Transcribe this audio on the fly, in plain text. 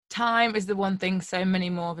Time is the one thing so many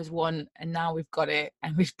more of us want, and now we've got it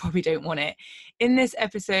and we probably don't want it. In this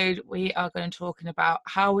episode, we are going to talking about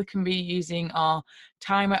how we can be using our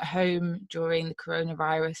time at home during the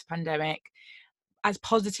coronavirus pandemic as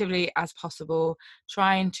positively as possible,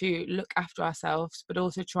 trying to look after ourselves, but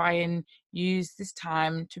also try and use this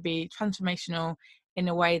time to be transformational in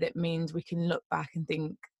a way that means we can look back and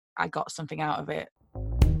think, I got something out of it.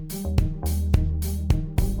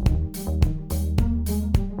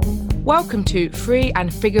 Welcome to Free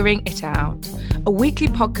and Figuring It Out, a weekly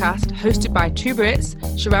podcast hosted by two Brits,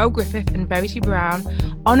 Sherelle Griffith and Verity Brown,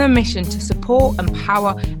 on a mission to support,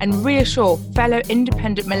 empower and reassure fellow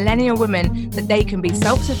independent millennial women that they can be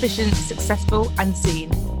self-sufficient, successful and seen.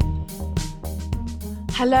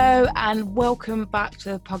 Hello and welcome back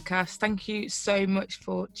to the podcast. Thank you so much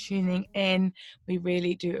for tuning in. We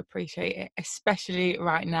really do appreciate it, especially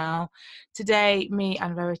right now. Today, me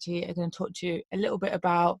and Verity are going to talk to you a little bit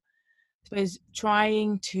about, I suppose,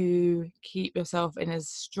 trying to keep yourself in as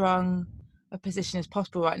strong a position as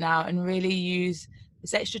possible right now and really use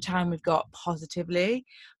this extra time we've got positively.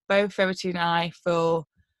 Both Verity and I, for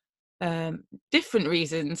different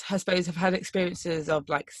reasons, I suppose, have had experiences of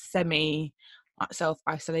like semi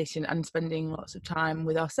self-isolation and spending lots of time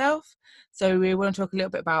with ourselves. So we want to talk a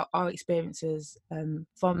little bit about our experiences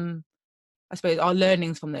from, I suppose, our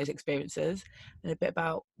learnings from those experiences, and a bit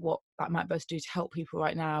about what that might best do to help people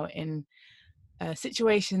right now in a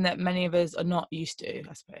situation that many of us are not used to,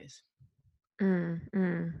 I suppose.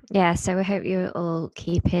 Yeah, so we hope you're all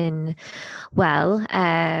keeping well.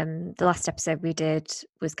 The last episode we did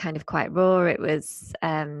was kind of quite raw. It was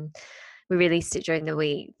we released it during the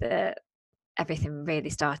week that everything really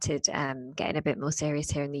started getting a bit more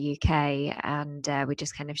serious here in the UK, and we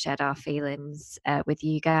just kind of shared our feelings with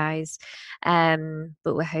you guys.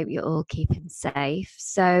 But we hope you're all keeping safe.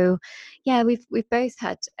 So yeah, we've both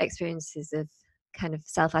had experiences of kind of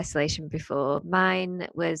self-isolation before. Mine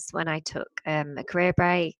was when I took a career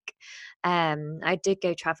break. I did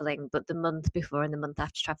go traveling, but the month before and the month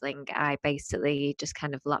after traveling, I basically just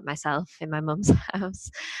kind of locked myself in my mum's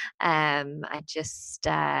house. I just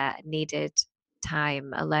needed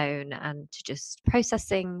time alone and to just process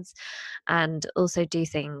things and also do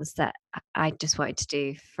things that I just wanted to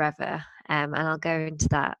do forever. And I'll go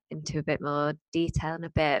into a bit more detail in a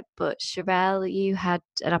bit. But Sherelle, you had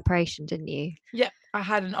an operation, didn't you? Yep, I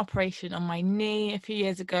had an operation on my knee a few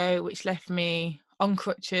years ago, which left me on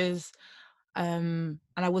crutches, and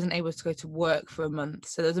I wasn't able to go to work for a month.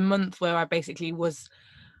 So there's a month where I basically was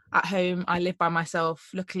at home. I lived by myself.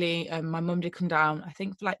 Luckily, my mum did come down, I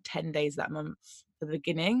think, for like 10 days that month for the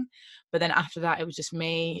beginning. But then after that, it was just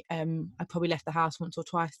me. I probably left the house once or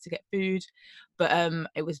twice to get food. But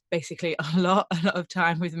it was basically a lot of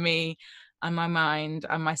time with me and my mind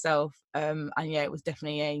and myself. And yeah, it was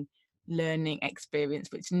definitely a learning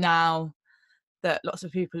experience, which now that lots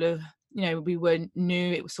of people have, we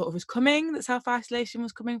knew it was sort of was coming, that self-isolation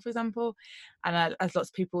was coming, for example, and as lots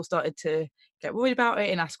of people started to get worried about it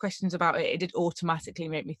and ask questions about it, it did automatically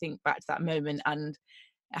make me think back to that moment, and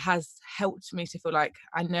it has helped me to feel like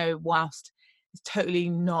I know, whilst it's totally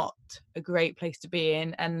not a great place to be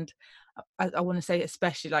in, and I want to say,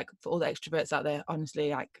 especially like for all the extroverts out there, honestly,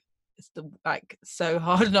 like it's so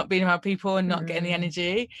hard not being around people and not getting the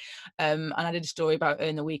energy. And I did a story about it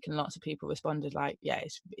in the week, and lots of people responded like, yeah,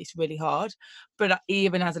 it's really hard. But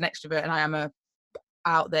even as an extrovert, and I am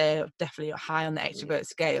out there, definitely high on the extrovert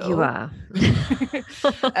scale, you are.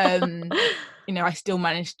 I still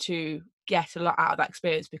managed to get a lot out of that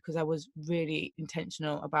experience because I was really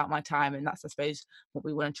intentional about my time, and that's, I suppose, what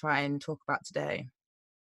we want to try and talk about today.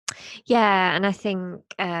 Yeah, and I think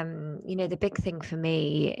the big thing for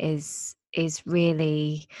me is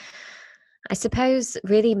really, I suppose,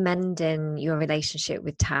 really mending your relationship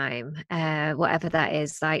with time, whatever that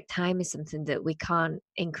is. Like, time is something that we can't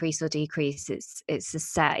increase or decrease. It's a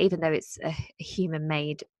set, even though it's a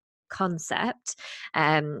human-made concept.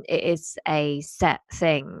 It is a set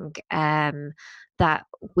thing that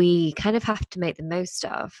we kind of have to make the most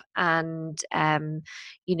of. And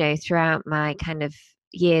throughout my kind of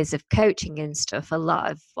years of coaching and stuff, a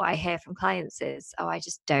lot of what I hear from clients is, oh, I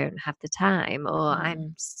just don't have the time, or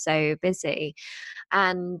I'm so busy.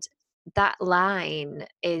 And that line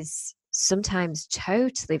is sometimes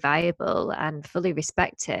totally viable and fully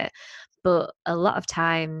respect it, but a lot of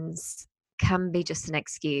times can be just an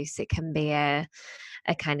excuse. It can be a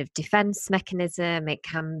kind of defense mechanism. It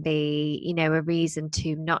can be, a reason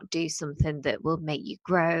to not do something that will make you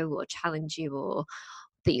grow or challenge you, or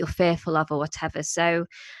that you're fearful of, or whatever. So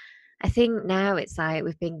I think now it's like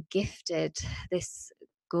we've been gifted this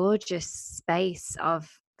gorgeous space of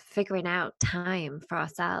figuring out time for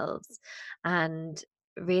ourselves and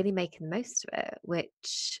really making the most of it,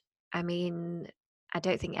 which, I mean, I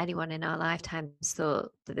don't think anyone in our lifetimes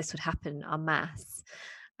thought that this would happen en masse,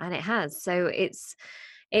 and it has. So it's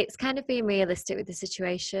kind of being realistic with the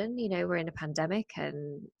situation. You know, we're in a pandemic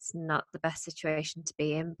and it's not the best situation to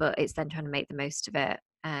be in, but it's then trying to make the most of it,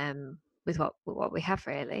 with what we have,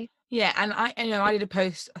 really. Yeah, and I did a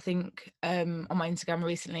post, I think, on my Instagram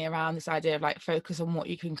recently around this idea of like focus on what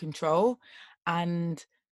you can control. And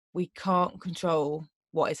we can't control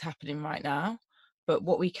what is happening right now, but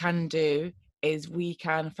what we can do is we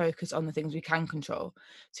can focus on the things we can control.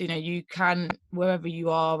 So, you can, wherever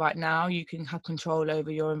you are right now, you can have control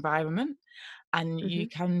over your environment, and you Hmm.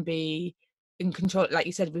 can be in control. Like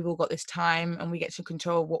you said, we've all got this time and we get to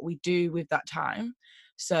control what we do with that time.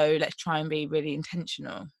 So let's try and be really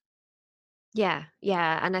intentional. Yeah,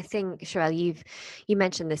 yeah, and I think, Sherelle, you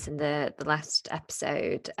mentioned this in the last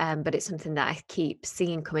episode, but it's something that I keep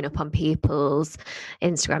seeing coming up on people's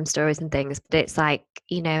Instagram stories and things. But it's like,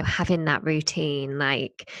 having that routine,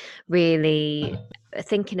 like really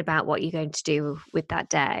thinking about what you're going to do with that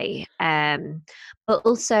day, but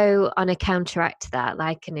also on a counteract to that,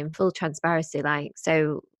 like, and in full transparency, like,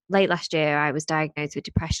 so late last year I was diagnosed with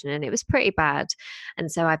depression and it was pretty bad,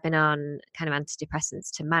 and so I've been on kind of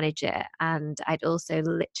antidepressants to manage it. And I'd also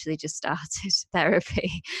literally just started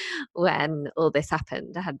therapy when all this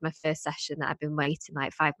happened. I had my first session that I've been waiting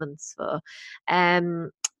like 5 months for.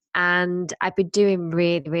 Um, and I've been doing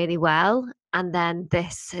really, really well. And then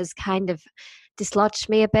this has kind of dislodged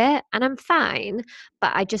me a bit, and I'm fine.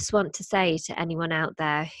 But I just want to say to anyone out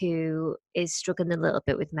there who is struggling a little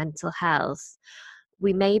bit with mental health,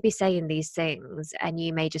 we may be saying these things, and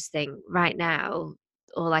you may just think, right now,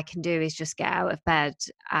 all I can do is just get out of bed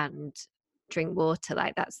and drink water.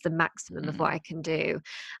 Like, that's the maximum of what Mm. I can do.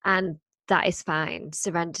 And that is fine.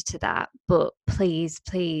 Surrender to that. But please,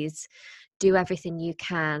 please do everything you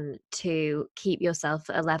can to keep yourself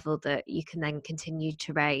at a level that you can then continue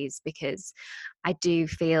to raise, because I do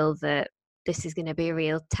feel that this is going to be a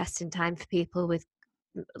real testing time for people with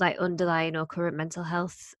like underlying or current mental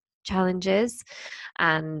health challenges.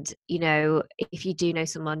 And if you do know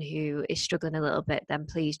someone who is struggling a little bit, then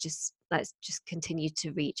please just let's just continue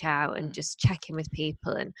to reach out and Mm. just check in with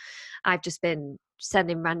people. And I've just been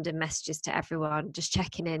sending random messages to everyone, just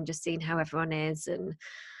checking in, just seeing how everyone is. And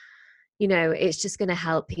it's just going to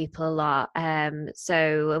help people a lot.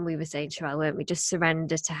 So, and we were saying, Sherelle, weren't we, just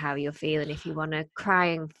surrender to how you're feeling. If you want to cry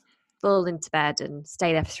and fall into bed and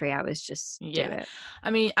stay there for 3 hours, just do Yeah. it.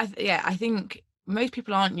 I mean, I think most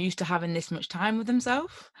people aren't used to having this much time with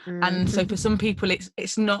themselves. And so for Mm. some people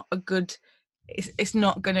it's not a good, it's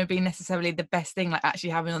not going to be necessarily the best thing, like actually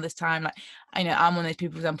having all this time. Like, I know I'm one of those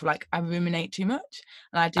people, for example, like I ruminate too much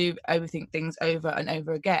and I do overthink things over and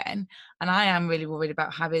over again. And I am really worried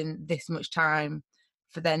about having this much time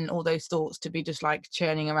for then all those thoughts to be just like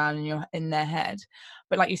churning around in their head.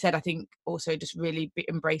 But like you said, I think also just really be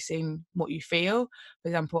embracing what you feel. For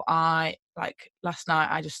example, I like last night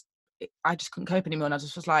I just couldn't cope anymore, and I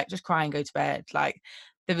just was like, just cry and go to bed. Like,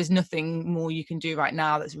 there is nothing more you can do right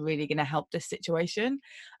now that's really going to help this situation.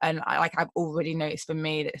 And I've already noticed for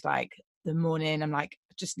me that it's like the morning, I'm like,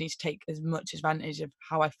 I just need to take as much advantage of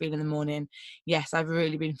how I feel in the morning. Yes, I've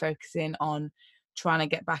really been focusing on trying to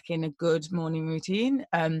get back in a good morning routine,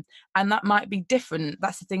 and that might be different.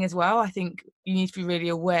 That's the thing as well. I think you need to be really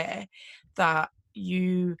aware that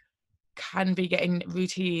you can be getting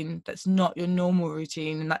routine that's not your normal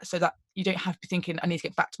routine, and that so that you don't have to be thinking, I need to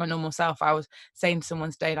get back to my normal self. I was saying to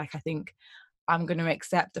someone today, like, I think I'm going to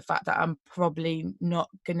accept the fact that I'm probably not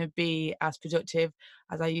going to be as productive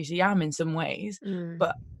as I usually am in some ways, Mm.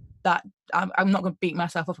 but that I'm not going to beat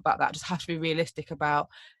myself up about that. I just have to be realistic about,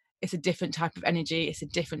 it's a different type of energy, it's a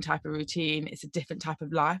different type of routine, it's a different type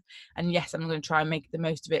of life. And yes, I'm going to try and make the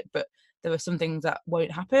most of it, but there are some things that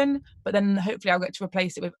won't happen. But then hopefully I'll get to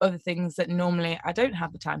replace it with other things that normally I don't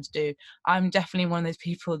have the time to do. I'm definitely one of those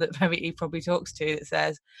people that Verity probably talks to that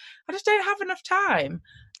says, I just don't have enough time.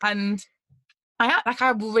 And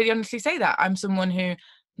I will really honestly say that. I'm someone who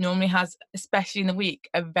normally has, especially in the week,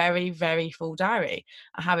 a very, very full diary.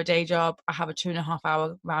 I have a day job, I have a 2.5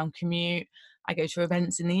 hour round commute, I go to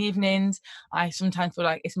events in the evenings. I sometimes feel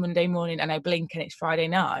like it's Monday morning and I blink and it's Friday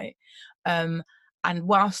night. Um, and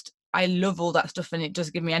whilst I love all that stuff and it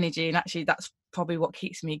does give me energy, and actually that's probably what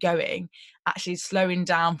keeps me going, actually slowing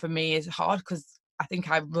down for me is hard, because I think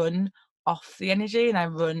I run off the energy and I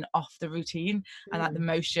run off the routine and like the Mm.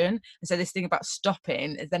 motion. And so this thing about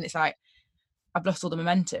stopping is then it's like I've lost all the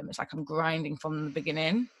momentum. It's like I'm grinding from the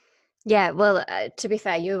beginning. Yeah, well, to be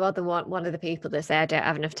fair, you are the one of the people that say I don't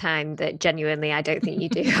have enough time. That genuinely, I don't think you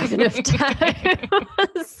do have enough time.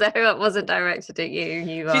 So it wasn't directed at you.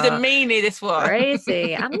 You She's a are meanie, this one.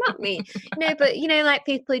 crazy. I'm not me. No, but like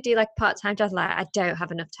people who do like part-time jobs, like I don't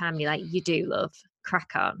have enough time. You're like, you do, love.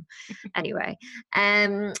 Crack on. Anyway,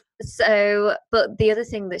 so but the other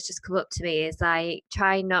thing that's just come up to me is like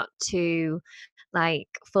try not to like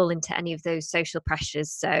fall into any of those social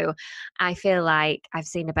pressures. So I feel like I've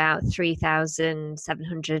seen about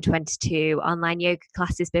 3,722 online yoga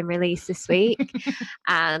classes been released this week.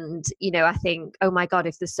 And, I think, oh my God,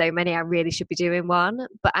 if there's so many, I really should be doing one.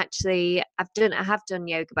 But actually, I have done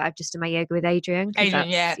yoga, but I've just done my yoga with Adrian. Adrian,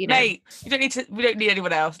 yeah. Mate, we don't need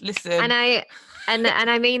anyone else. Listen. And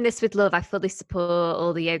I mean this with love. I fully support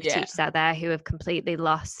all the yoga Yeah. teachers out there who have completely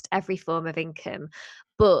lost every form of income.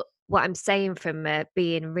 But what I'm saying from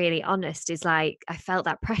being really honest is like, I felt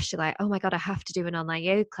that pressure, like, oh my God, I have to do an online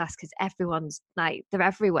yoga class because everyone's like, they're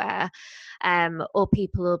everywhere. Or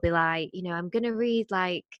people will be like, I'm going to read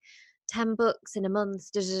like 10 books in a month,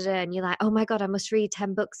 and you're like, oh my God, I must read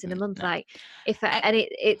 10 books in a month. No. Like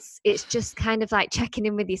it's just kind of like checking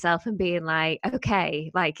in with yourself and being like,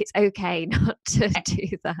 okay, like it's okay not to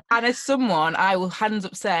do that. And as someone, I will hands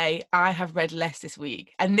up say, I have read less this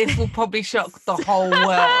week. And this will probably shock the whole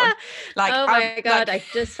world. Like, oh my God, I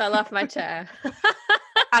just fell off my chair.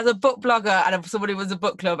 As a book blogger and somebody who was a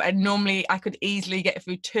book club, and normally I could easily get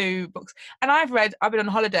through 2 books. And I've been on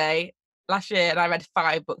holiday last year and I read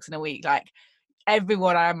 5 books in a week. Like,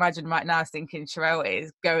 everyone I imagine right now is thinking Sharelle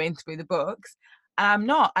is going through the books. And I'm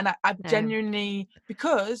not. And I genuinely,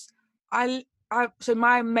 because so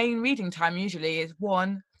my main reading time usually is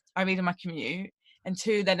 1, I read on my commute, and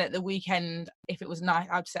 2, then at the weekend, if it was nice,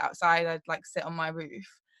 I'd sit outside, I'd like sit on my roof.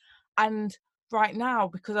 And right now,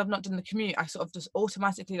 because I've not done the commute, I sort of just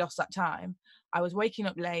automatically lost that time. I was waking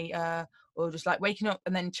up later, or just like waking up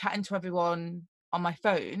and then chatting to everyone on my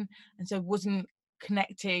phone, and so wasn't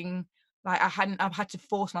connecting. Like I've had to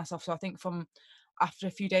force myself. So I think from after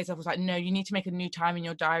a few days, I was like, no, you need to make a new time in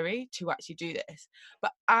your diary to actually do this.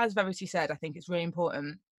 But as Verity said, I think it's really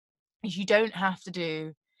important is you don't have to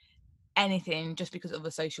do anything just because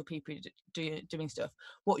other social people doing stuff.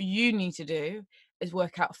 What you need to do is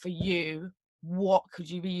work out for you, what could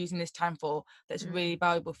you be using this time for that's really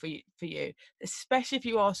valuable for you, especially if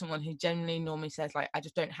you are someone who generally normally says like, I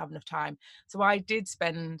just don't have enough time. So I did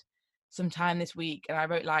spend some time this week and I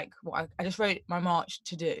wrote like I just wrote my March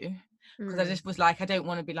to do, because I just was like, I don't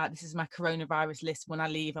want to be like, this is my coronavirus list when I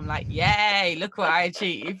leave. I'm like, yay, look what I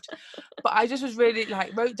achieved. But I just was really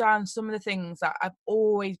like, wrote down some of the things that I've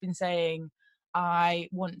always been saying I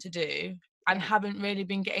want to do and haven't really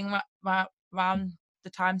been getting around the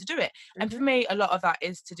time to do it. And for me, a lot of that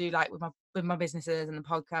is to do like with my businesses and the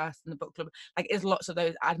podcast and the book club. Like, there's lots of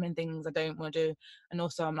those admin things I don't want to do. And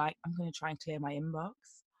also I'm like, I'm going to try and clear my inbox.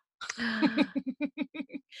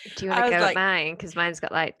 Do you want to go at mine? Because mine's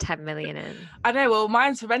got like 10 million in. I know, well,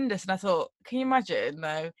 mine's horrendous. And I thought, can you imagine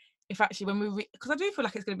though, if actually when we, because I do feel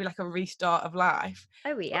like it's going to be like a restart of life.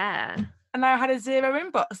 Oh yeah. And I had a 0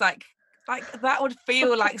 inbox. Like that would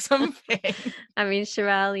feel like something. I mean,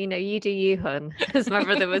 Sharelle, you do you, hun, as my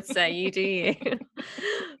brother would say, you do you.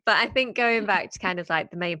 But I think going back to kind of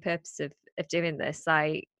like the main purpose of doing this,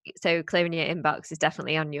 like, so clearing your inbox is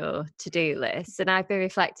definitely on your to-do list. And I've been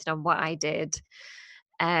reflecting on what I did.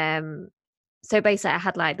 So basically I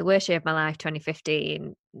had like the worst year of my life,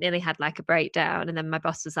 2015, nearly had like a breakdown. And then my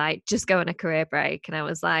boss was like, just go on a career break. And I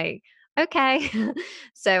was like, okay.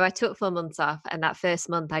 So I took 4 months off, and that first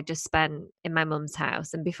month I just spent in my mum's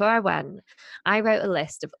house. And before I went, I wrote a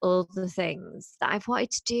list of all the things that I've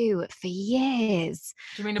wanted to do for years.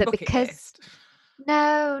 Do you mean a bucket list?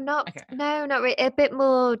 No, not really. A bit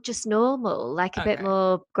more just normal, like a bit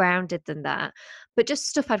more grounded than that. But just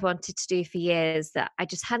stuff I'd wanted to do for years that I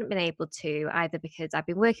just hadn't been able to, either because I've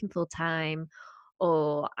been working full time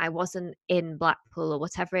or I wasn't in Blackpool or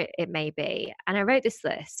whatever it may be. And I wrote this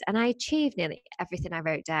list and I achieved nearly everything I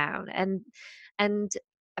wrote down. And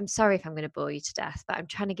I'm sorry if I'm going to bore you to death, but I'm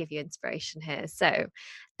trying to give you inspiration here. So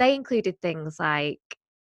they included things like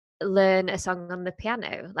learn a song on the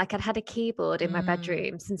piano. Like, I'd had a keyboard in my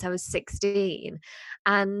bedroom since I was 16.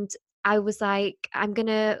 And I was like, I'm going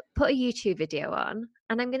to put a YouTube video on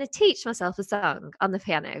and I'm going to teach myself a song on the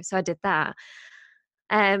piano. So I did that.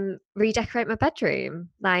 Redecorate my bedroom.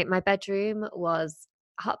 Like, my bedroom was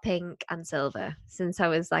hot pink and silver since I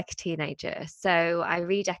was like a teenager. So I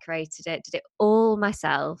redecorated it, did it all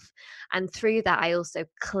myself. And through that, I also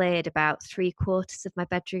cleared about 3/4 of my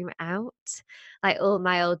bedroom out, like all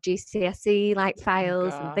my old GCSE like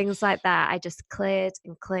files and things like that. I just cleared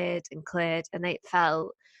and cleared and cleared, and it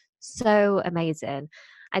felt So amazing.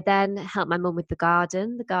 I then helped my mum with the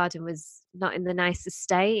garden. The garden was not in the nicest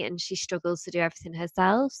state and she struggles to do everything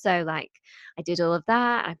herself. So like I did all of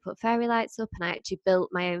that. I put fairy lights up and I actually built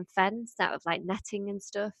my own fence out of like netting and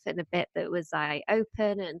stuff and a bit that was like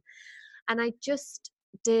open, and I just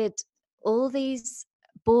did all these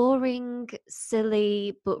boring,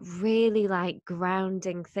 silly, but really like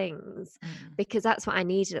grounding things Mm. because that's what I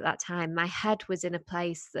needed at that time. My head was in a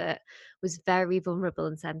place that was very vulnerable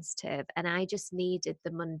and sensitive, and I just needed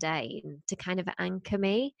the mundane to kind of anchor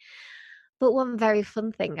me. But one very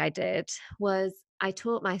fun thing I did was I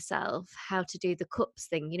taught myself how to do the cups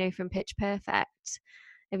thing, from Pitch Perfect.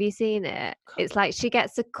 Have you seen it? Co- It's like she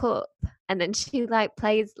gets a cup and then she like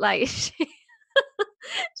plays like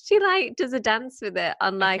she like does a dance with it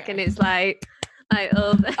on like, and Okay. it's like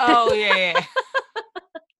all Oh yeah,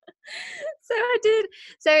 so I did.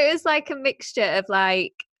 So it was like a mixture of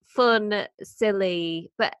like fun,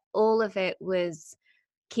 silly, but all of it was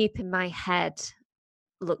keeping my head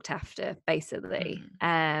looked after, yeah. basically.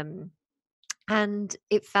 And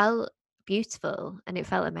it felt beautiful and it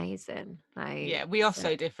felt amazing. Like Yeah, we are so,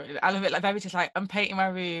 so different. I love it. Like, very just like I'm painting my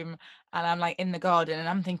room and I'm like in the garden and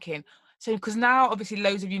I'm thinking, so because now obviously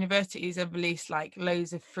loads of universities have released like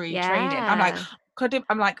loads of free training. I'm like, yeah.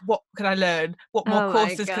 I'm like, what can I learn? What more Oh my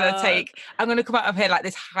courses can I god. take? I'm gonna come out of here like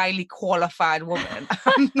this highly qualified woman.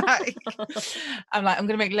 I'm like, I'm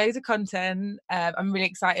gonna make loads of content. I'm really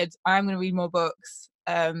excited. I'm gonna read more books.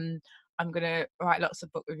 I'm gonna write lots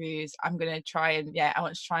of book reviews. I'm gonna try and I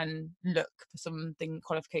want to try and look for something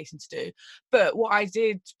qualification to do. But what I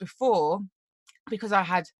did before, because I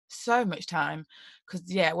had so much time, because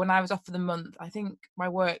when I was off for the month, I think my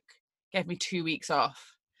work gave me 2 weeks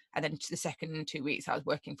off, and then the second 2 weeks I was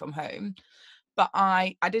working from home. But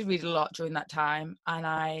I did read a lot during that time, and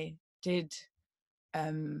I did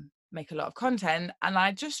make a lot of content, and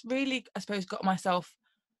I just really, I suppose,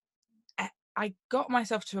 I got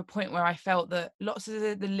myself to a point where I felt that lots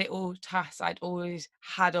of the little tasks I'd always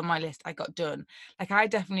had on my list, I got done. Like, I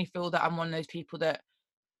definitely feel that I'm one of those people that,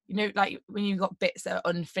 like when you've got bits that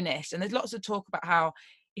are unfinished, and there's lots of talk about how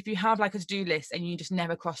if you have like a to-do list and you just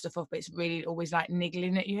never cross stuff off, it's really always like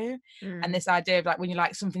niggling at you. And Mm, this idea of like when you're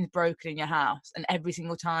like something's broken in your house and every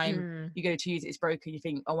single time mm, you go to use it, it's broken, you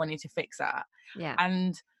think, oh, I need to fix that. yeah.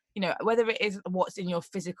 And whether it is what's in your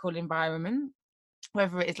physical environment,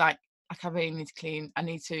 whether it is like I really need to clean, I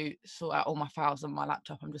need to sort out all my files on my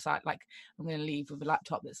laptop. I'm just like I'm going to leave with a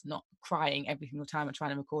laptop that's not crying every single time I'm trying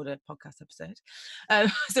to record a podcast episode.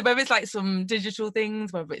 So whether it's like some digital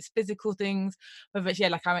things, whether it's physical things, whether it's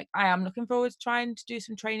like I am looking forward to trying to do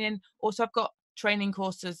some training. Also, I've got training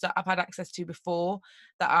courses that I've had access to before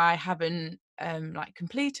that I haven't like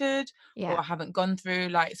completed or Yeah. I haven't gone through.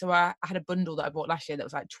 Like, so I had a bundle that I bought last year that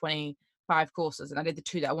was like 25 courses, and I did the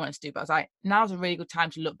 2 that I wanted to do, but I was like, now's a really good time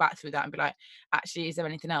to look back through that and be like, actually, is there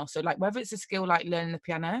anything else? So like whether it's a skill like learning the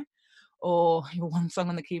piano or your one song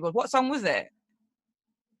on the keyboard. What song was it?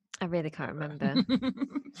 I really can't remember.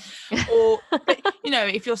 Or but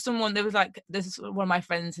if you're someone, there's one of my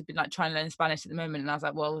friends had been like trying to learn Spanish at the moment, and I was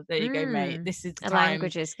like, well, there you go, mate, Mm, this is the a time.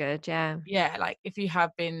 language is good, yeah. Yeah, like if you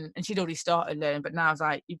have been, and she'd already started learning, but now it's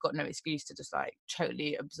like you've got no excuse to just like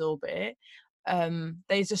totally absorb it.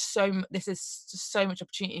 There's just this is just so much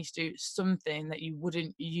opportunity to do something that you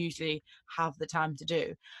wouldn't usually have the time to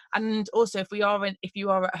do. And also, if you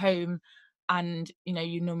are at home and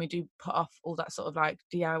you normally do put off all that sort of like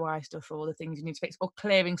DIY stuff or all the things you need to fix or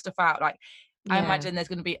clearing stuff out, like I Yeah. imagine there's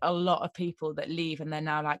going to be a lot of people that leave and they're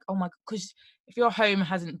now like, oh my, because if your home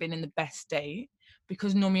hasn't been in the best state,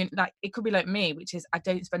 because normally like it could be like me, which is I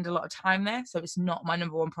don't spend a lot of time there, so it's not my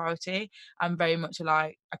number one priority. I'm very much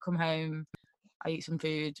like I come home, I eat some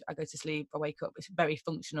food, I go to sleep, I wake up. It's very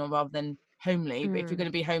functional rather than homely. But if you're Mm. going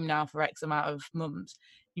to be home now for X amount of months,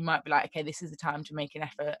 you might be like, okay, this is the time to make an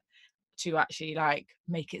effort to actually like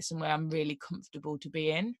make it somewhere I'm really comfortable to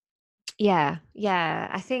be in. Yeah, yeah.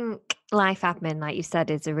 I think life admin, like you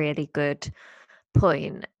said, is a really good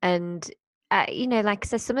point. And, like I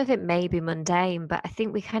said, some of it may be mundane, but I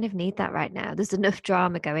think we kind of need that right now. There's enough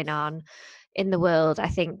drama going on in the world. I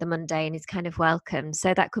think the mundane is kind of welcome.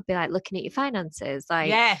 So that could be like looking at your finances, like,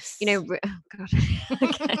 Yes. oh God,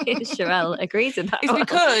 okay, Sherelle agrees with that It's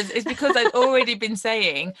one. because I've already been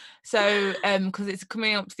saying, so because it's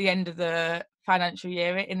coming up to the end of the financial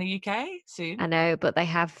year in the UK soon. I know, but they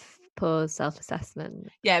have poor self-assessment.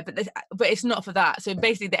 Yeah, but it's not for that. So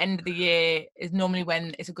basically, the end of the year is normally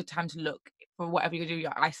when it's a good time to look for whatever you do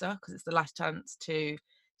your ISA, because it's the last chance to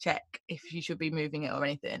check if you should be moving it or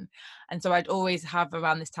anything. And so I'd always have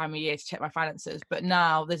around this time of year to check my finances. But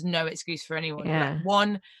now there's no excuse for anyone. Like, Yeah.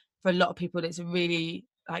 one, for a lot of people, it's really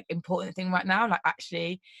like important thing right now. Like,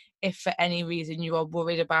 actually, if for any reason you are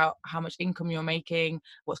worried about how much income you're making,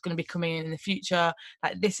 what's going to be coming in the future,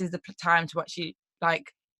 like this is the time to actually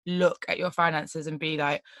like look at your finances and be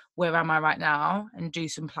like, where am I right now, and do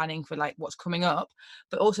some planning for like what's coming up.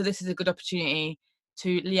 But also, this is a good opportunity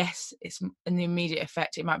to, yes, it's in the immediate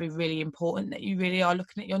effect, it might be really important that you really are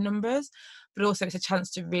looking at your numbers, but also it's a chance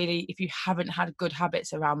to really, if you haven't had good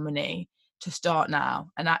habits around money, to start now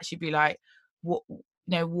and actually be like, what,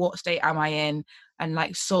 what state am I in, and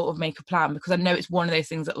like sort of make a plan, because I know it's one of those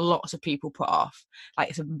things that lots of people put off. Like,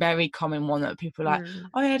 it's a very common one that people are like, Mm.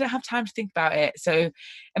 oh yeah, I don't have time to think about it. So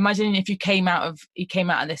imagine if you came out of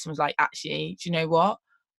this and was like, actually, do you know what,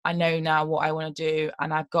 I know now what I want to do,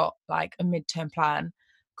 and I've got like a midterm plan.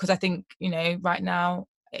 Because I think, right now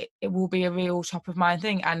it will be a real top of mind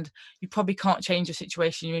thing, and you probably can't change the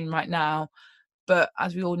situation you're in right now, but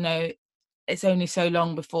as we all know, it's only so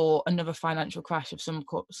long before another financial crash of some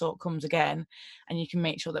sort comes again, and you can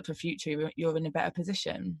make sure that for future you're in a better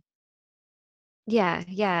position. Yeah,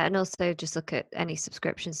 yeah, and also just look at any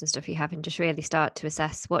subscriptions and stuff you have and just really start to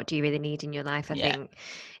assess what do you really need in your life. I Yeah. think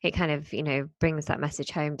it kind of, brings that message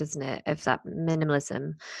home, doesn't it, of that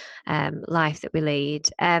minimalism life that we lead.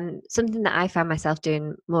 Something that I found myself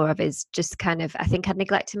doing more of is just kind of, I think I'd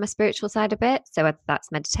neglected my spiritual side a bit. So whether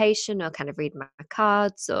that's meditation or kind of reading my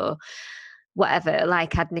cards or whatever,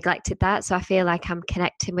 like I'd neglected that. So I feel like I'm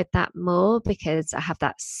connecting with that more because I have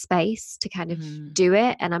that space to kind of Mhm. do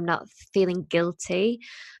it and I'm not feeling guilty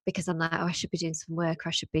because I'm like, oh, I should be doing some work or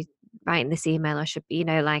I should be writing this email. I should be,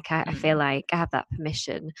 like I feel Mm. like I have that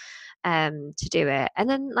permission to do it. And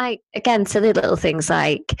then like again, silly little things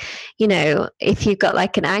like, if you've got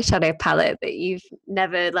like an eyeshadow palette that you've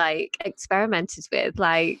never like experimented with,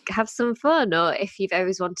 like have some fun. Or if you've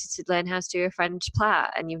always wanted to learn how to do a French plait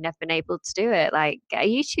and you've never been able to do it, like get a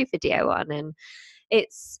YouTube video on. And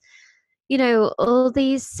it's, all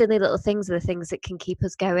these silly little things are the things that can keep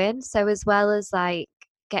us going. So as well as like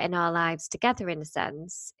getting our lives together in a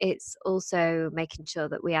sense, it's also making sure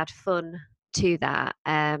that we add fun to that.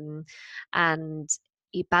 And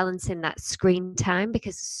you balancing that screen time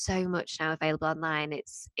because there's so much now available online.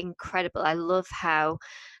 It's incredible. I love how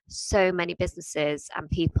so many businesses and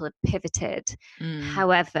people have pivoted. Mm.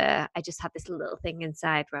 However, I just had this little thing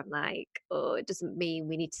inside where I'm like, oh, it doesn't mean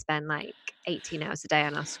we need to spend like 18 hours a day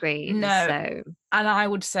on our screens. No, So and I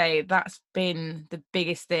would say that's been the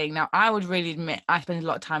biggest thing. Now, I would really admit I spend a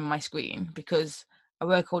lot of time on my screen because I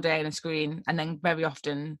work all day on a screen, and then very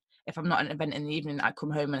often, if I'm not at an event in the evening, I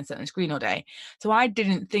come home and sit on the screen all day. So I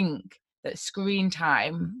didn't think that screen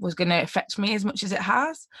time was going to affect me as much as it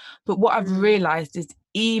has. But what I've mm, realized is,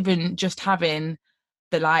 even just having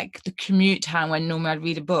the commute time when normally I'd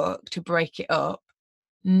read a book, to break it up,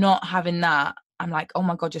 not having that, I'm like, oh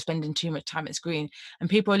my God, you're spending too much time at the screen. And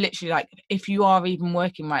people are literally like, if you are even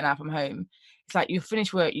working right now from home, it's like you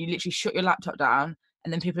finish work, you literally shut your laptop down,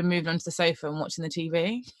 and then people are moving onto the sofa and watching the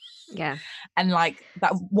TV. yeah. And like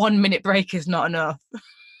that 1 minute break is not enough.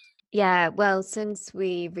 Yeah, well, since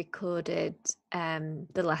we recorded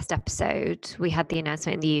the last episode, we had the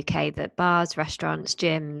announcement in the UK that bars, restaurants,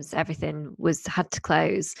 gyms, everything was had to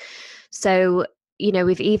close. So,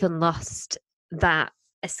 we've even lost that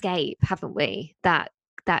escape, haven't we? That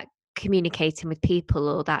communicating with people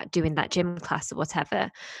or that doing that gym class or whatever.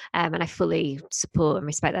 And I fully support and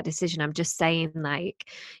respect that decision. I'm just saying, like,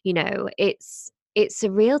 it's a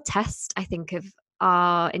real test, I think, of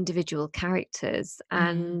our individual characters. Mm.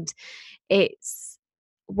 And it's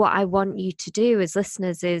what I want you to do as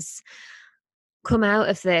listeners is come out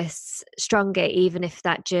of this stronger, even if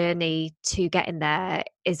that journey to getting there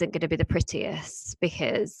isn't going to be the prettiest,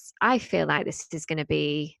 because I feel like this is going to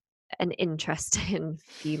be an interesting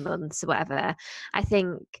few months or whatever. I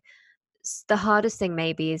think the hardest thing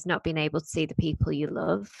maybe is not being able to see the people you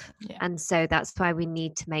love. Yeah. And so that's why we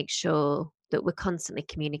need to make sure that we're constantly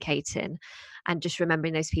communicating and just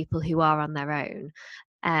remembering those people who are on their own.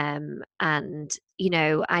 And,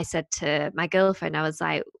 I said to my girlfriend, I was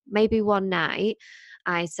like, maybe one night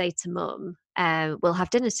I say to mum, we'll have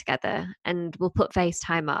dinner together and we'll put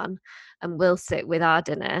FaceTime on and we'll sit with our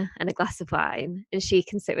dinner and a glass of wine and she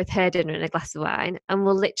can sit with her dinner and a glass of wine and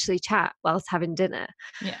we'll literally chat whilst having dinner.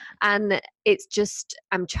 Yeah. And it's just,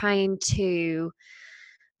 I'm trying to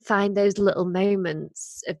find those little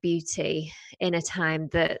moments of beauty in a time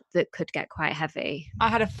that could get quite heavy. I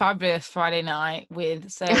had a fabulous Friday night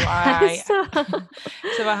with, so I So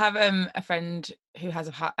so I have a friend who has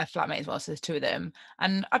a flatmate as well, so there's two of them,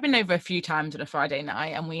 and I've been over a few times on a Friday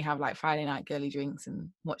night, and we have like Friday night girly drinks and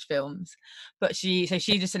watch films. But she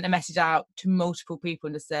just sent a message out to multiple people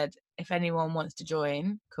and just said, if anyone wants to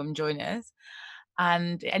join, come join us.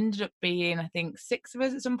 and it ended up being, I think, 6 of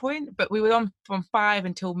us at some point, but we were on from 5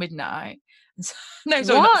 until midnight. So, no,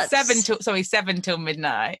 sorry, not What? 7 till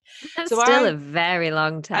midnight. That's So still a very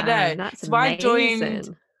long I know. time. That's So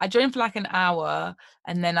amazing. I joined for like an hour,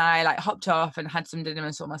 and then I like hopped off and had some dinner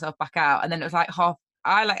and sorted myself back out. And then it was like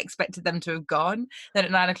I like expected them to have gone. Then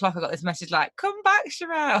at 9 o'clock, I got this message like, "Come back,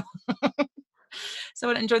 Sharelle." So I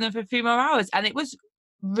went and joined them for a few more hours, and it was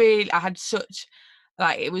really, I had such,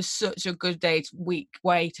 like, it was such a good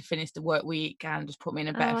way to finish the work week and just put me in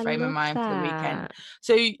a Oh, better I frame of love mind for the weekend. that.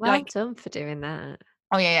 So Well like, done for doing that.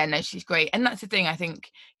 oh yeah, no, she's great. And that's the thing, I think,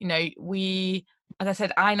 as I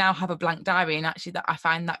said, I now have a blank diary, and actually that I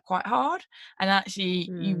find that quite hard. And actually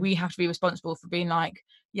we have to be responsible for being like,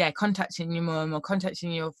 yeah, contacting your mum or contacting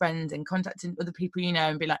your friends and contacting other people,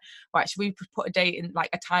 and be like, right, should we put a date in, like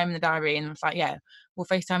a time in the diary? And it's like, yeah, we'll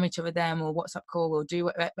FaceTime each other then, or WhatsApp call, we'll do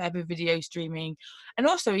whatever video streaming. And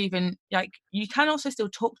also, even like, you can also still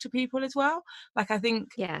talk to people as well. Like, I think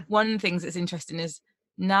Yeah. one of the things that's interesting is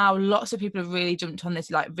now lots of people have really jumped on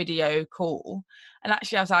this like video call. And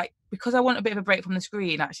actually I was like, because I want a bit of a break from the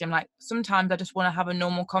screen, actually I'm like, sometimes I just want to have a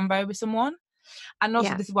normal convo with someone. And also,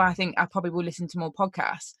 Yeah. this is why I think I probably will listen to more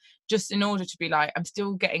podcasts, just in order to be like, I'm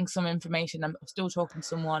still getting some information, I'm still talking to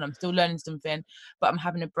someone, I'm still learning something, but I'm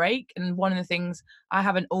having a break. And one of the things, I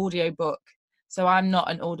have an audio book, so I'm not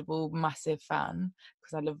an Audible massive fan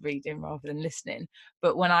because I love reading rather than listening.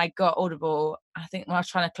 But when I got Audible, I think when I was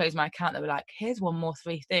trying to close my account, they were like, here's one more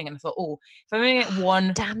free thing. And I thought, oh, if I'm going to get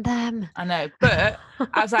one, Damn them. I know, but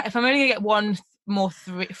I was like, if I'm only going to get one more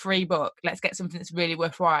free book, let's get something that's really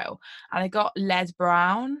worthwhile. And I got Les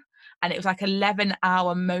Brown, and it was like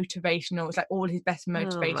 11-hour motivational, it's like all his best Oh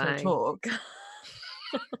motivational my talks.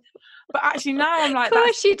 But actually now I'm like, of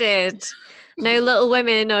course you did. No Little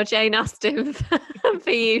Women or Jane Austen for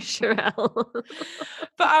you, Sharelle.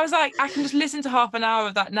 But I was like, I can just listen to half an hour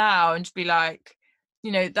of that now and just be like,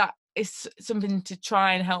 that is something to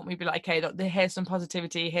try and help me be like, okay, look, here's some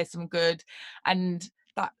positivity, here's some good. And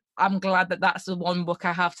that, I'm glad that that's the one book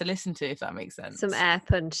I have to listen to, if that makes sense. Some air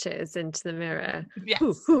punches into the mirror. Yes.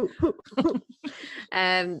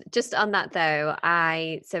 Just on that though,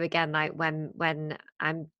 so again, like when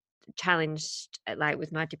I'm challenged like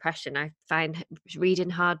with my depression, I find reading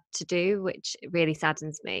hard to do, which really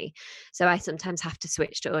saddens me. So I sometimes have to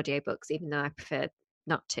switch to audiobooks, even though I prefer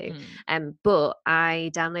not to. But I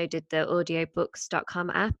downloaded the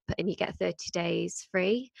audiobooks.com app, and you get 30 days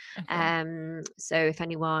free. Okay. So if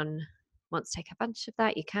anyone wants to take advantage of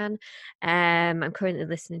that, you can. I'm currently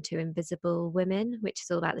listening to Invisible Women, which is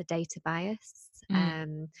all about the data bias.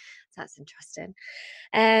 So that's interesting.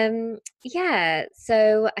 Yeah,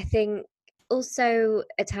 so I think also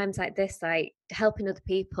at times like this, like helping other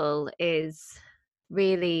people is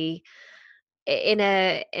really in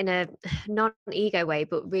a non-ego way,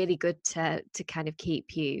 but really good to kind of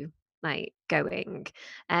keep you like going.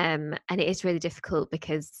 And it is really difficult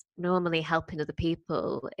because normally helping other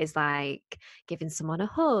people is like giving someone a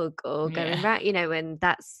hug or going right, and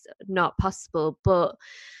that's not possible. But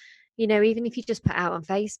even if you just put out on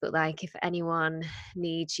Facebook, like if anyone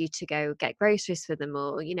needs you to go get groceries for them,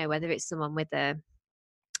 or whether it's someone with an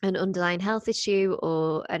underlying health issue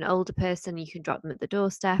or an older person, you can drop them at the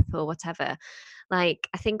doorstep or whatever. Like,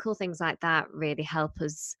 I think all things like that really help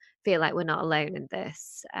us feel like we're not alone in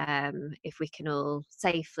this. If we can all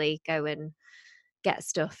safely go and get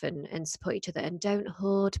stuff and support each other, and don't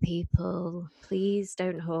hoard, people, please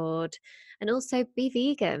don't hoard. And also be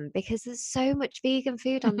vegan, because there's so much vegan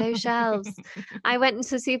food on those shelves. I went into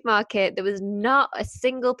the supermarket, there was not a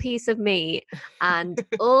single piece of meat, and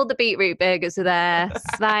all the beetroot burgers were there,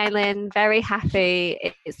 smiling, very happy.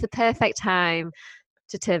 It's the perfect time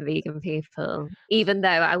to turn vegan, people. Even though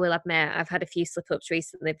I will admit I've had a few slip ups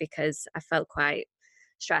recently because I felt quite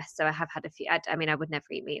stressed. So I have had a few. I mean, I would never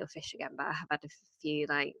eat meat or fish again, but I have had a few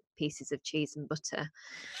like pieces of cheese and butter.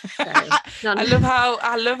 So I love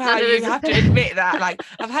how you have to admit that. Like,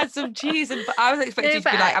 I've had some cheese, and I was expecting you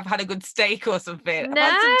to be like, I've had a good steak or something. No,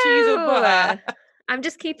 I've had some cheese or butter. I'm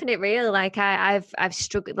just keeping it real. Like I've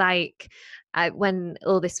struggled. Like when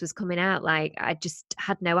all this was coming out, like I just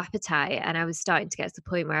had no appetite, and I was starting to get to the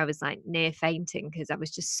point where I was like near fainting because I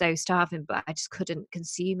was just so starving, but I just couldn't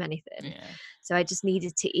consume anything. So I just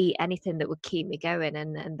needed to eat anything that would keep me going,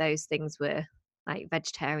 and those things were like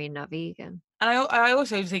vegetarian, not vegan. And I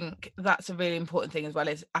also think that's a really important thing as well,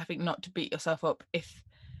 is I think not to beat yourself up if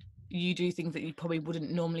you do things that you probably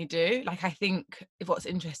wouldn't normally do. Like, I think if what's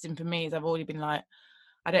interesting for me is I've already been like,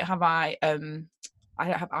 I don't have iron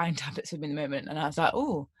tablets with me at the moment, and I was like,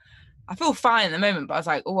 oh, I feel fine at the moment, but I was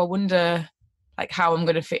like, oh, I wonder like how I'm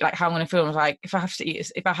gonna feel. And I was like, if I have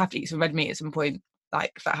to eat some red meat at some point,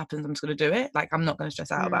 like if that happens, I'm just going to do it. Like I'm not going to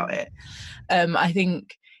stress out about Mm. it. I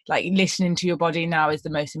think like listening to your body now is the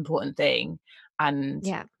most important thing, and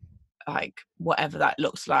Yeah. like whatever that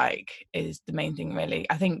looks like is the main thing really.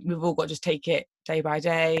 I think we've all got to just take it day by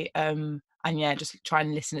day, and yeah, just try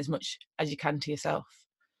and listen as much as you can to yourself.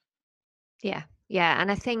 Yeah. Yeah.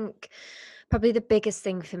 And I think probably the biggest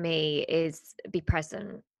thing for me is be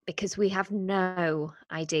present, because we have no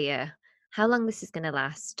idea how long this is going to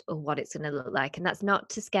last or what it's going to look like. And that's not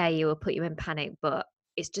to scare you or put you in panic, but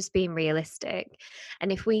it's just being realistic.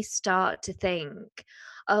 And if we start to think,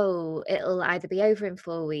 oh, it'll either be over in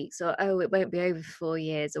 4 weeks, or oh, it won't be over for 4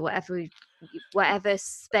 years, or whatever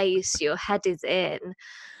space your head is in,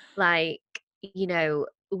 like,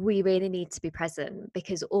 we really need to be present,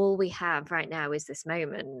 because all we have right now is this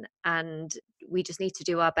moment, and we just need to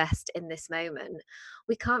do our best in this moment.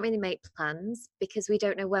 We can't really make plans because we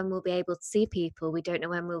don't know when we'll be able to see people. We don't know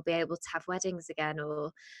when we'll be able to have weddings again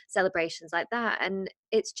or celebrations like that. And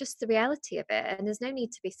it's just the reality of it. And there's no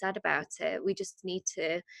need to be sad about it. We just need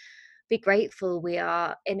to be grateful we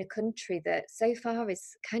are in a country that so far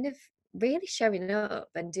is kind of really showing up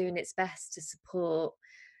and doing its best to support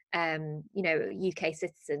UK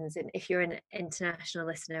citizens. And if you're an international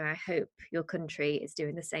listener, I hope your country is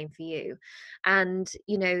doing the same for you. And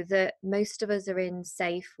that most of us are in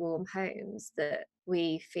safe, warm homes that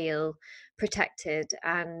we feel protected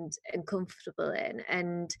and comfortable in.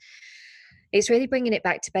 And it's really bringing it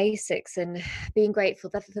back to basics and being grateful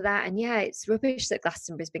for that. And yeah, it's rubbish that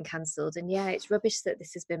Glastonbury's been cancelled, and yeah, it's rubbish that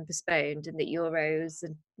this has been postponed and that Euros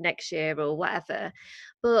and next year or whatever.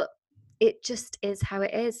 But it just is how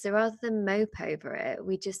it is. So rather than mope over it,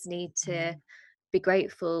 we just need to be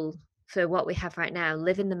grateful for what we have right now,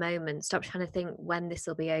 live in the moment, stop trying to think when this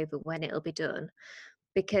will be over, when it'll be done,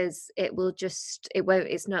 because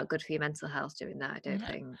it's not good for your mental health doing that, I don't Mhm.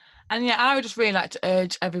 think. And yeah, I would just really like to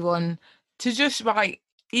urge everyone to just write,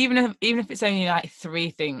 even if it's only like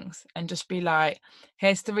 3 things, and just be like,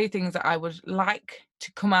 here's 3 things that I would like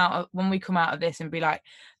to come out of when we come out of this, and be like,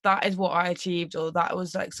 that is what I achieved, or that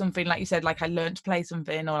was like something, like you said, like I learned to play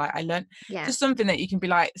something, or like I learned Yeah. just something that you can be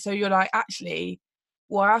like, so you're like, actually,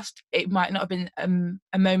 whilst it might not have been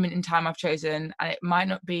a moment in time I've chosen, and it might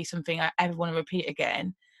not be something I ever want to repeat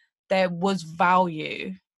again, there was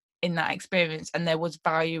value in that experience, and there was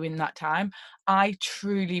value in that time. I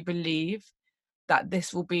truly believe that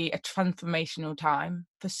this will be a transformational time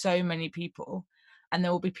for so many people, and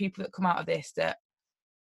there will be people that come out of this that,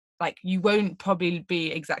 like, you won't probably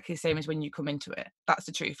be exactly the same as when you come into it. That's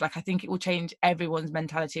the truth. Like, I think it will change everyone's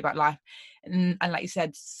mentality about life, and like you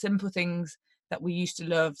said, simple things that we used to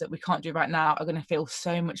love that we can't do right now are going to feel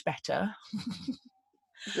so much better.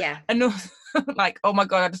 Yeah. And also, like, oh my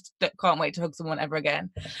god, I just can't wait to hug someone ever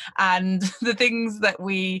again. And the things that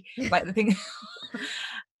we like, the thing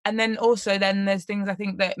and then also, then there's things I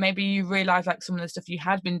think that maybe you realize, like some of the stuff you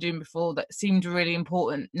had been doing before that seemed really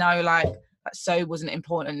important, now you're like, that so wasn't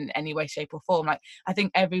important in any way, shape or form. Like, I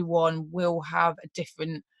think everyone will have a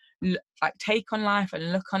different like take on life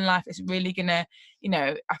and look on life. It's really gonna,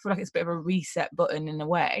 I feel like it's a bit of a reset button in a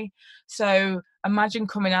way. So imagine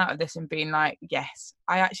coming out of this and being like, yes,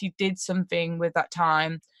 I actually did something with that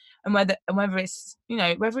time. And whether it's,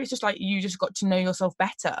 whether it's just like you just got to know yourself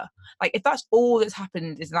better, like if that's all that's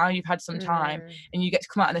happened is now you've had some time Mm. and you get to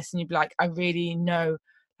come out of this and you'd be like, I really know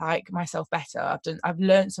like myself better. I've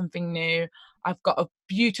learned something new. I've got a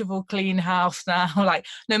beautiful clean house now. Like,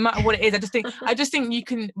 no matter what it is, I just think you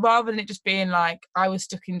can, rather than it just being like I was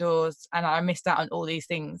stuck indoors and I missed out on all these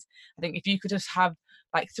things. I think if you could just have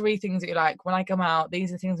like 3 things that you're like, when I come out, these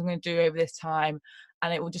are the things I'm going to do over this time,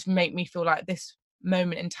 and it will just make me feel like this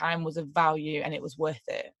moment in time was of value and it was worth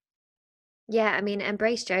it. Yeah, I mean,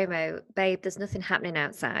 embrace JOMO, babe. There's nothing happening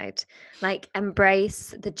outside. Like,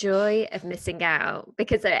 embrace the joy of missing out,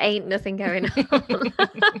 because there ain't nothing going on.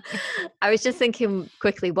 I was just thinking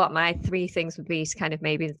quickly what my 3 things would be to kind of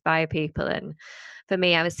maybe inspire people. And for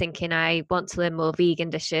me, I was thinking I want to learn more vegan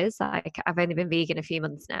dishes. Like, I've only been vegan a few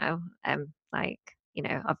months now.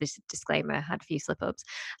 Obviously, disclaimer, I had a few slip ups.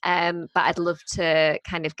 But I'd love to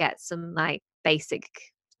kind of get some like basic,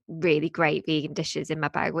 really great vegan dishes in my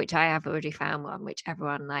bag, which I have already found one which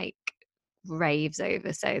everyone like raves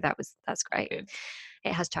over. So that's great. Good.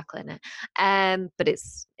 It has chocolate in it. But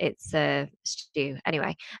it's a stew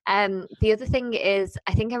anyway. The other thing is,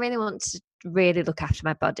 I think I really want to really look after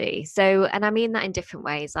my body. So, and I mean that in different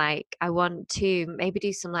ways. Like, I want to maybe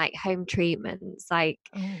do some like home treatments, like,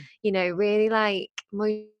 Oh, really like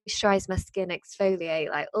moisturize my skin, exfoliate,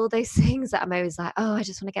 like all those things that I'm always like, oh, I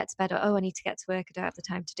just want to get to bed, or oh, I need to get to work, I don't have the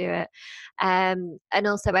time to do it. And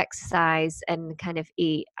also exercise and kind of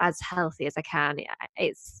eat as healthy as I can.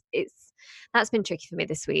 It's that's been tricky for me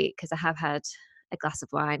this week because I have had a glass of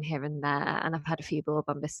wine here and there, and I've had a few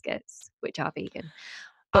bourbon biscuits, which are vegan.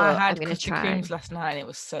 I But I'm had going to custard try. creams last night and it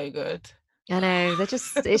was so good. I know,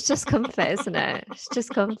 it's just comfort, isn't it? It's just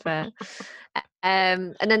comfort.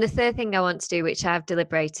 And then the third thing I want to do, which I've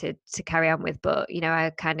deliberated to carry on with, but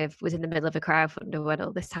I kind of was in the middle of a crowdfunder when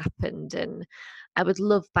all this happened, and I would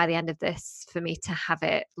love by the end of this for me to have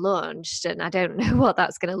it launched. And I don't know what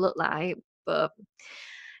that's going to look like, but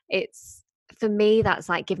it's for me, that's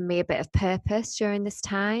like giving me a bit of purpose during this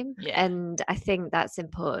time. Yeah. And I think that's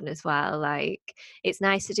important as well. Like, it's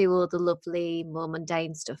nice to do all the lovely, more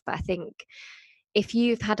mundane stuff, but I think if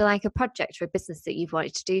you've had like a project or a business that you've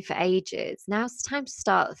wanted to do for ages, now's the time to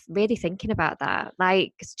start really thinking about that.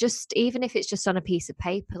 Like, just even if it's just on a piece of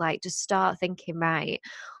paper, like just start thinking, right,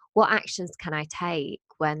 what actions can I take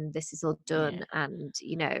when this is all done? Yeah. And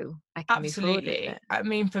I can move forward with Absolutely. it. I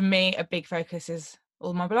mean, for me, a big focus is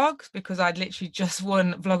all my blogs, because I'd literally just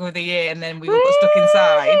won Vlog of the Year and then we all got stuck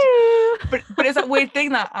inside. But it's that weird thing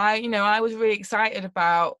that I was really excited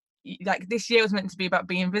about. Like, this year was meant to be about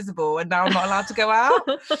being visible, and now I'm not allowed to go out.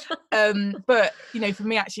 But for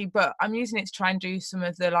me, actually, but I'm using it to try and do some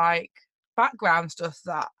of the like background stuff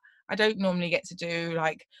that I don't normally get to do.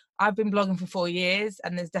 Like, I've been blogging for 4 years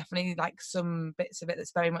and there's definitely like some bits of it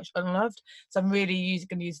that's very much unloved. So I'm really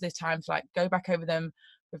going to use this time to like go back over them,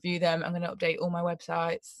 review them. I'm going to update all my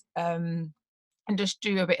websites, and just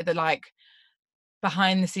do a bit of the like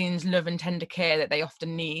behind the scenes love and tender care that they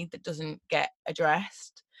often need that doesn't get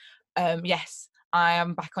addressed. Yes, I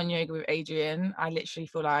am back on yoga with Adriene. I literally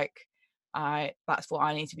feel like that's what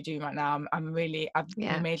I need to be doing right now. I've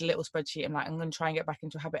Yeah. made a little spreadsheet. I'm like, I'm going to try and get back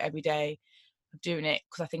into a habit every day of doing it,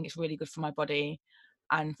 because I think it's really good for my body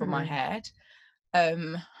and for my head.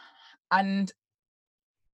 And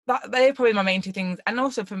that they're probably my main two things. And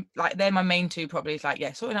also they're my main two probably, is like,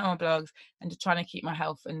 yeah, sorting out my blogs and just trying to keep my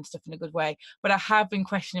health and stuff in a good way. But I have been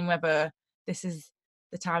questioning whether this is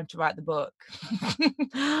the time to write the book.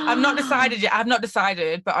 I've not decided yet. I've not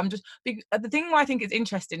decided, but I'm just the thing why I think it's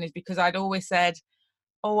interesting is because I'd always said,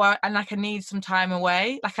 and like I need some time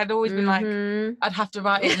away. Like, I'd always been like, I'd have to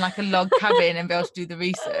write it in like a log cabin and be able to do the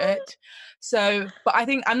research. So, but I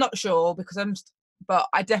think I'm not sure, because but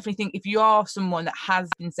I definitely think if you are someone that has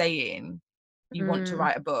been saying you want to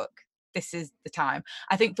write a book, this is the time.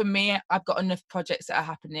 I think for me, I've got enough projects that are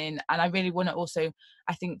happening, and I really want to also,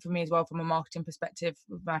 I think for me as well, from a marketing perspective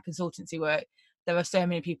with my consultancy work, there are so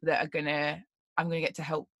many people that I'm gonna get to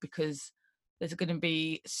help, because there's going to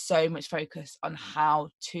be so much focus on how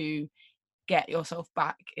to get yourself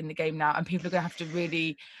back in the game now, and people are going to have to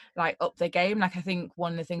really like up their game. Like, I think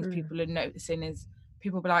one of the things people are noticing is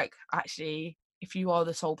people will be like, actually, if you are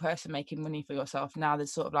the sole person making money for yourself now,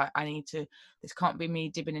 there's sort of like, this can't be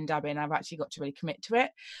me dibbing and dabbing. I've actually got to really commit to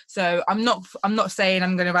it. So I'm not saying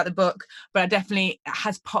I'm going to write the book, but I definitely, it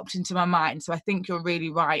has popped into my mind. So I think you're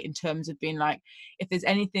really right in terms of being like, if there's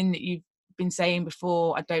anything that you've been saying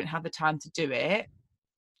before, I don't have the time to do it,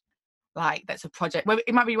 like, that's a project. Well,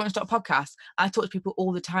 it might be you want to start a podcast. I talk to people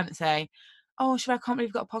all the time that say, oh, I can't believe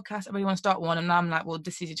you've got a podcast, I really want to start one. And I'm like, well,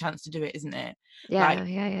 this is your chance to do it, isn't it? Like,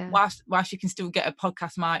 Yeah. whilst you can still get a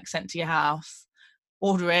podcast mic sent to your house,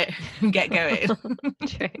 order it and get going.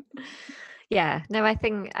 True. Yeah, no, I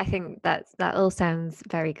think that all sounds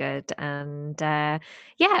very good, and yeah,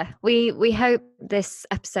 we hope this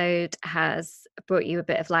episode has brought you a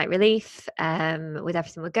bit of light relief with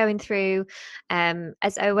everything we're going through.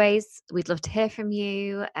 As always, we'd love to hear from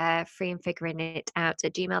you.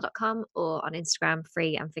 freeandfiguringitout@gmail.com, or on Instagram,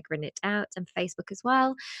 free and figuring it out, and Facebook as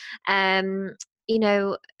well.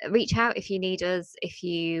 Reach out if you need us, if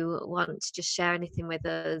you want to just share anything with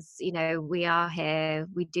us. We are here.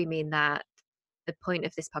 We do mean that. The point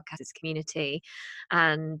of this podcast is community,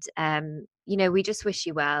 and we just wish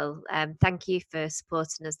you well. Thank you for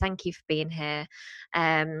supporting us. Thank you for being here.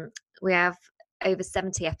 We have over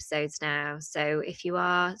 70 episodes now, so if you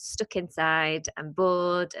are stuck inside and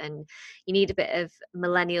bored and you need a bit of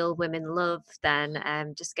millennial women love, then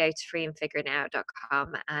just go to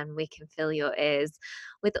freeandfiguringitout.com and we can fill your ears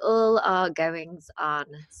with all our goings on.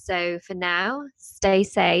 So for now, stay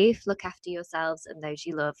safe, look after yourselves and those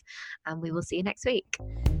you love, and we will see you next week.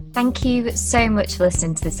 Thank you so much for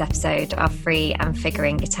listening to this episode of Free and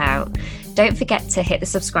Figuring It Out. Don't forget to hit the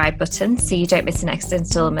subscribe button so you don't miss the next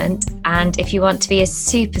instalment. And if you want to be a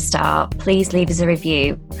superstar, please leave us a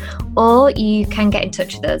review. Or you can get in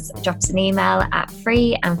touch with us. Drop us an email at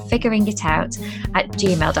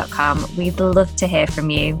freeandfiguringitout@gmail.com. We'd love to hear from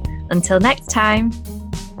you. Until next time.